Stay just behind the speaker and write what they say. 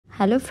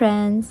Hello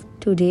friends,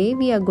 today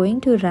we are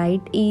going to write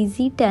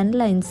easy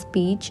 10-line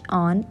speech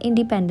on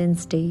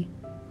Independence Day.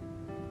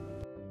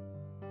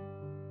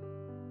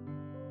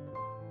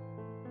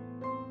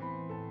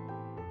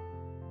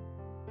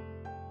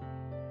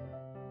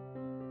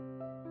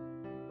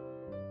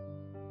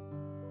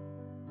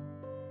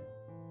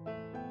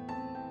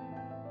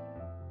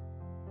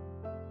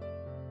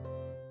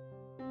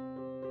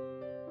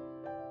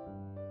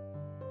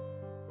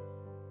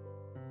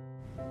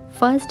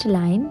 First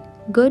line,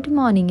 Good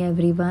morning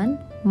everyone,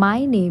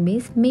 my name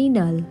is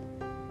Meenal.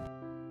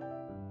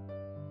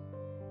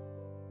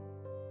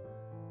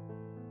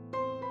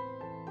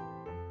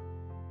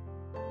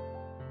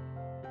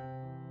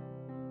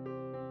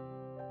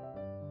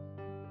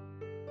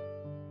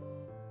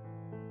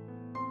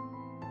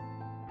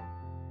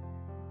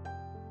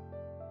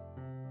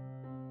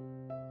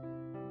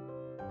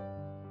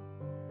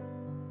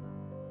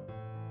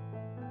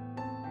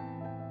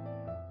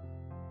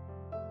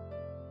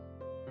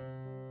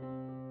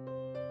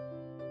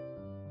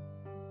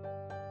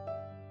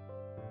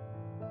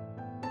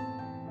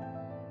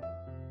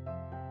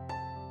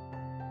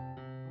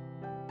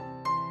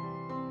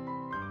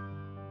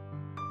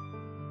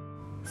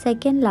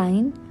 Second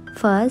line,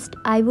 First,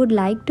 I would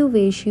like to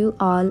wish you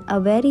all a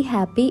very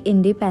happy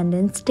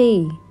Independence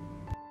Day.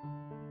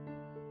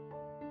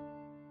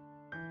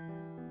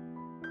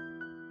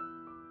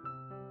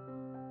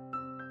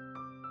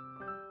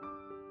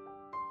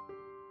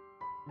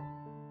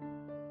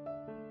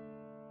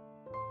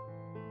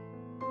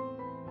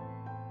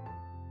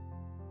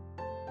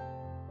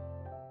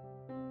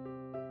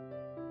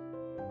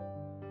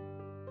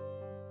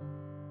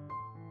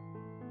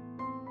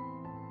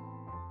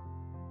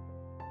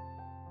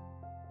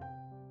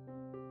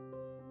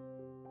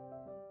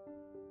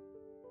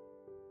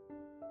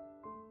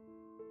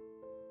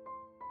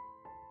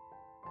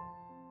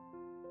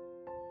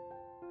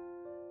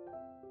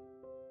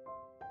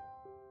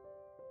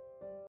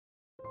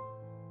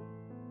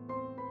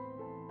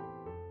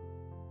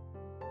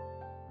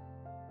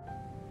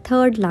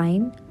 Third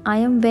line, I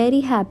am very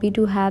happy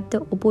to have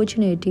the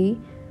opportunity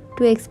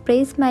to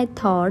express my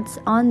thoughts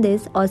on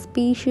this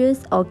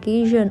auspicious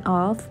occasion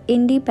of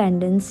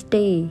Independence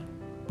Day.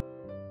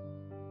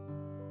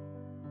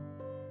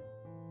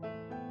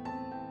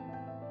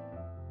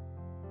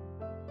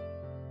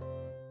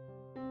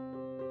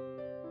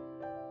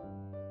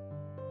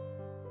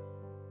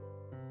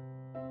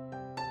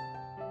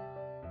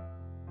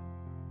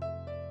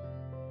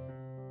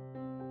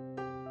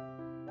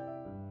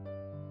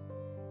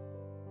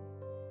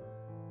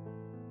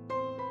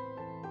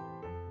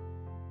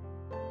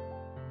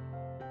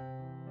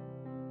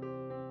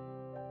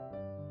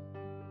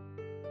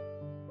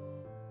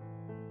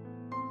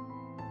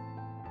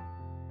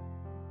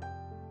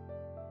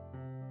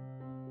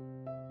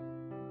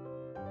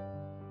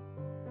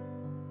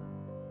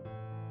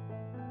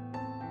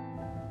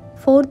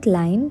 Fourth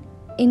line,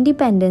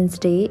 Independence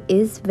Day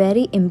is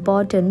very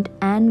important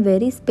and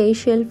very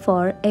special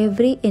for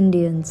every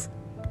Indians.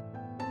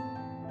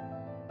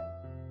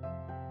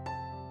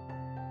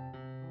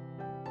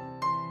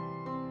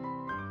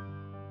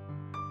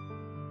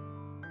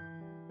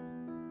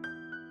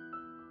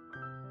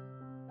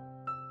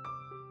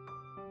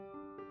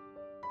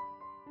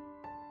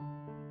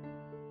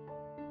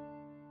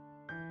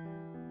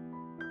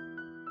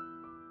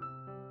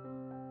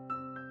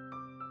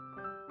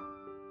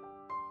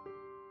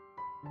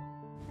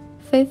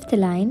 Fifth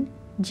line,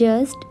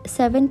 just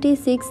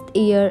 76th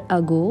year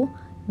ago,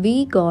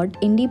 we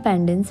got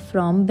independence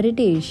from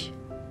British.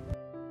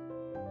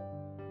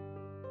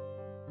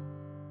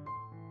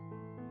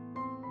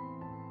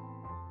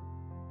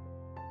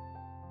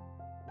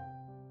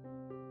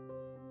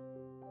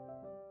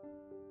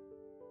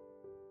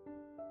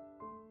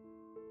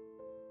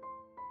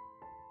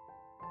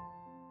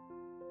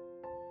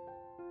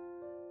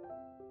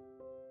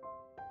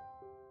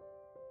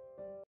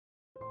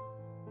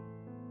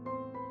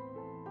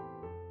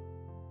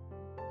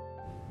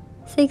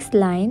 Sixth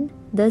line,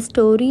 the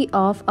story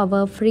of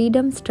our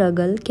freedom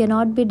struggle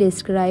cannot be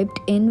described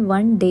in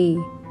one day.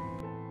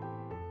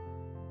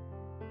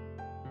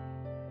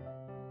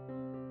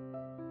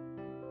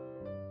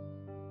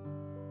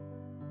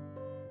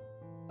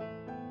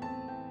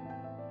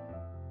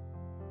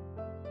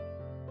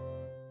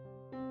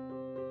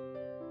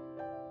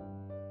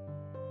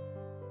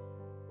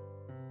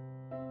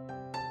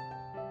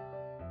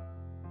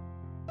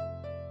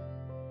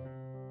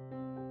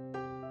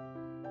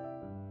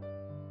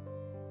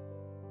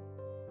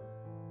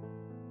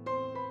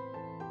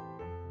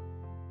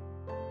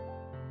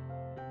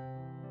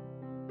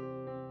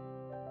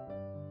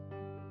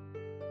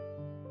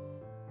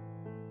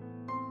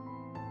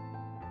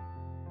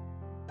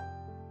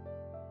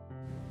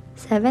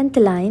 Seventh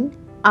line,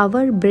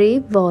 our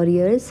brave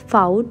warriors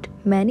fought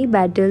many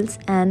battles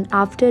and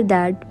after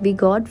that we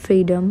got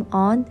freedom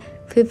on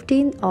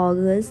 15th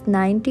August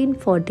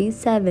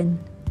 1947.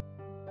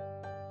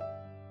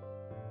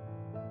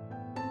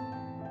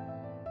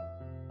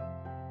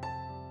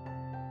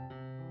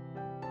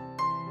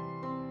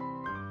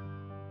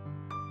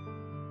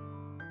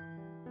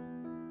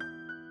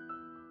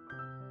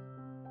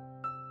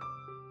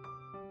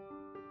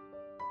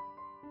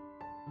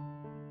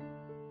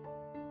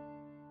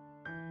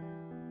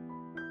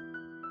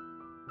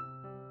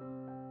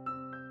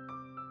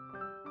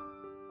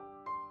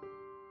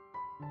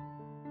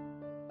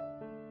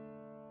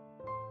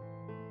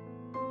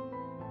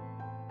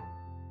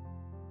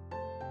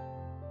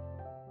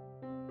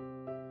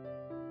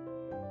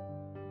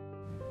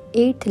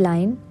 Eighth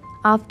line.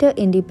 After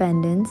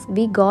independence,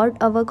 we got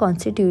our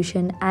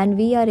constitution and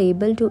we are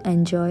able to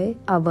enjoy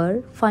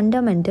our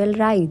fundamental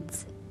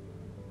rights.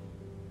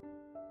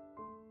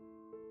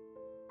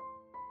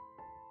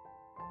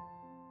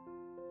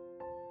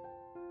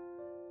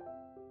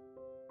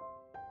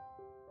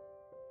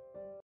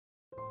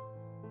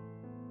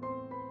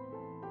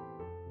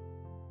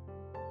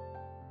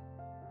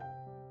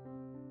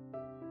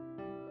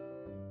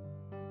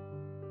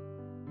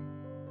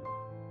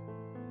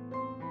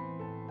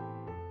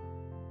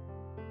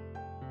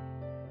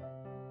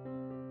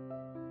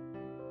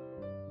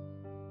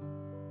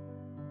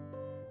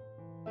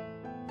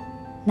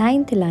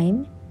 Ninth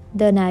line.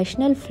 The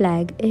national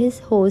flag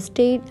is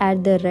hosted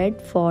at the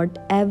Red Fort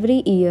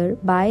every year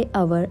by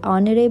our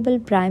Honorable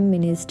Prime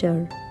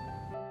Minister.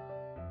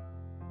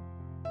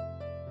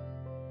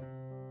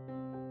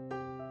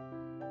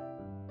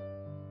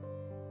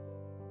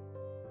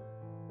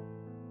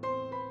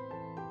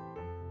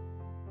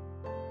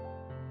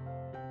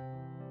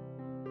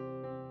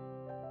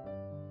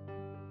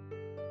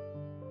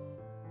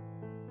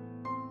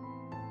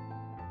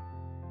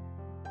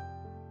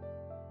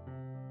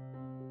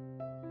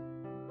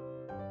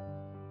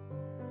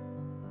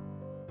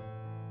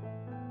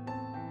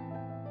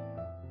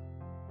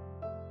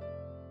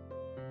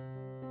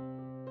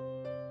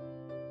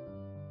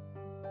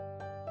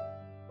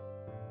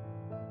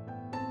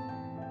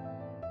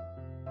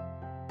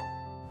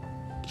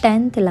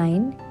 10th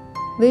line.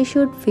 We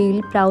should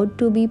feel proud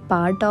to be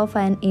part of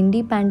an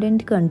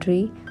independent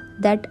country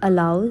that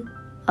allows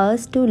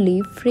us to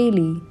live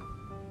freely.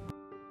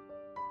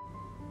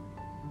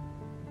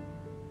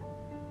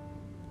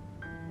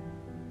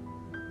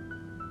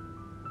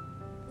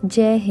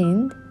 Jai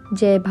Hind,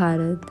 Jai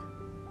Bharat.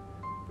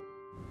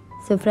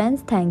 So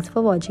friends, thanks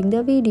for watching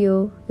the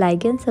video.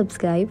 Like and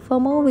subscribe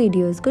for more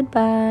videos.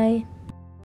 Goodbye.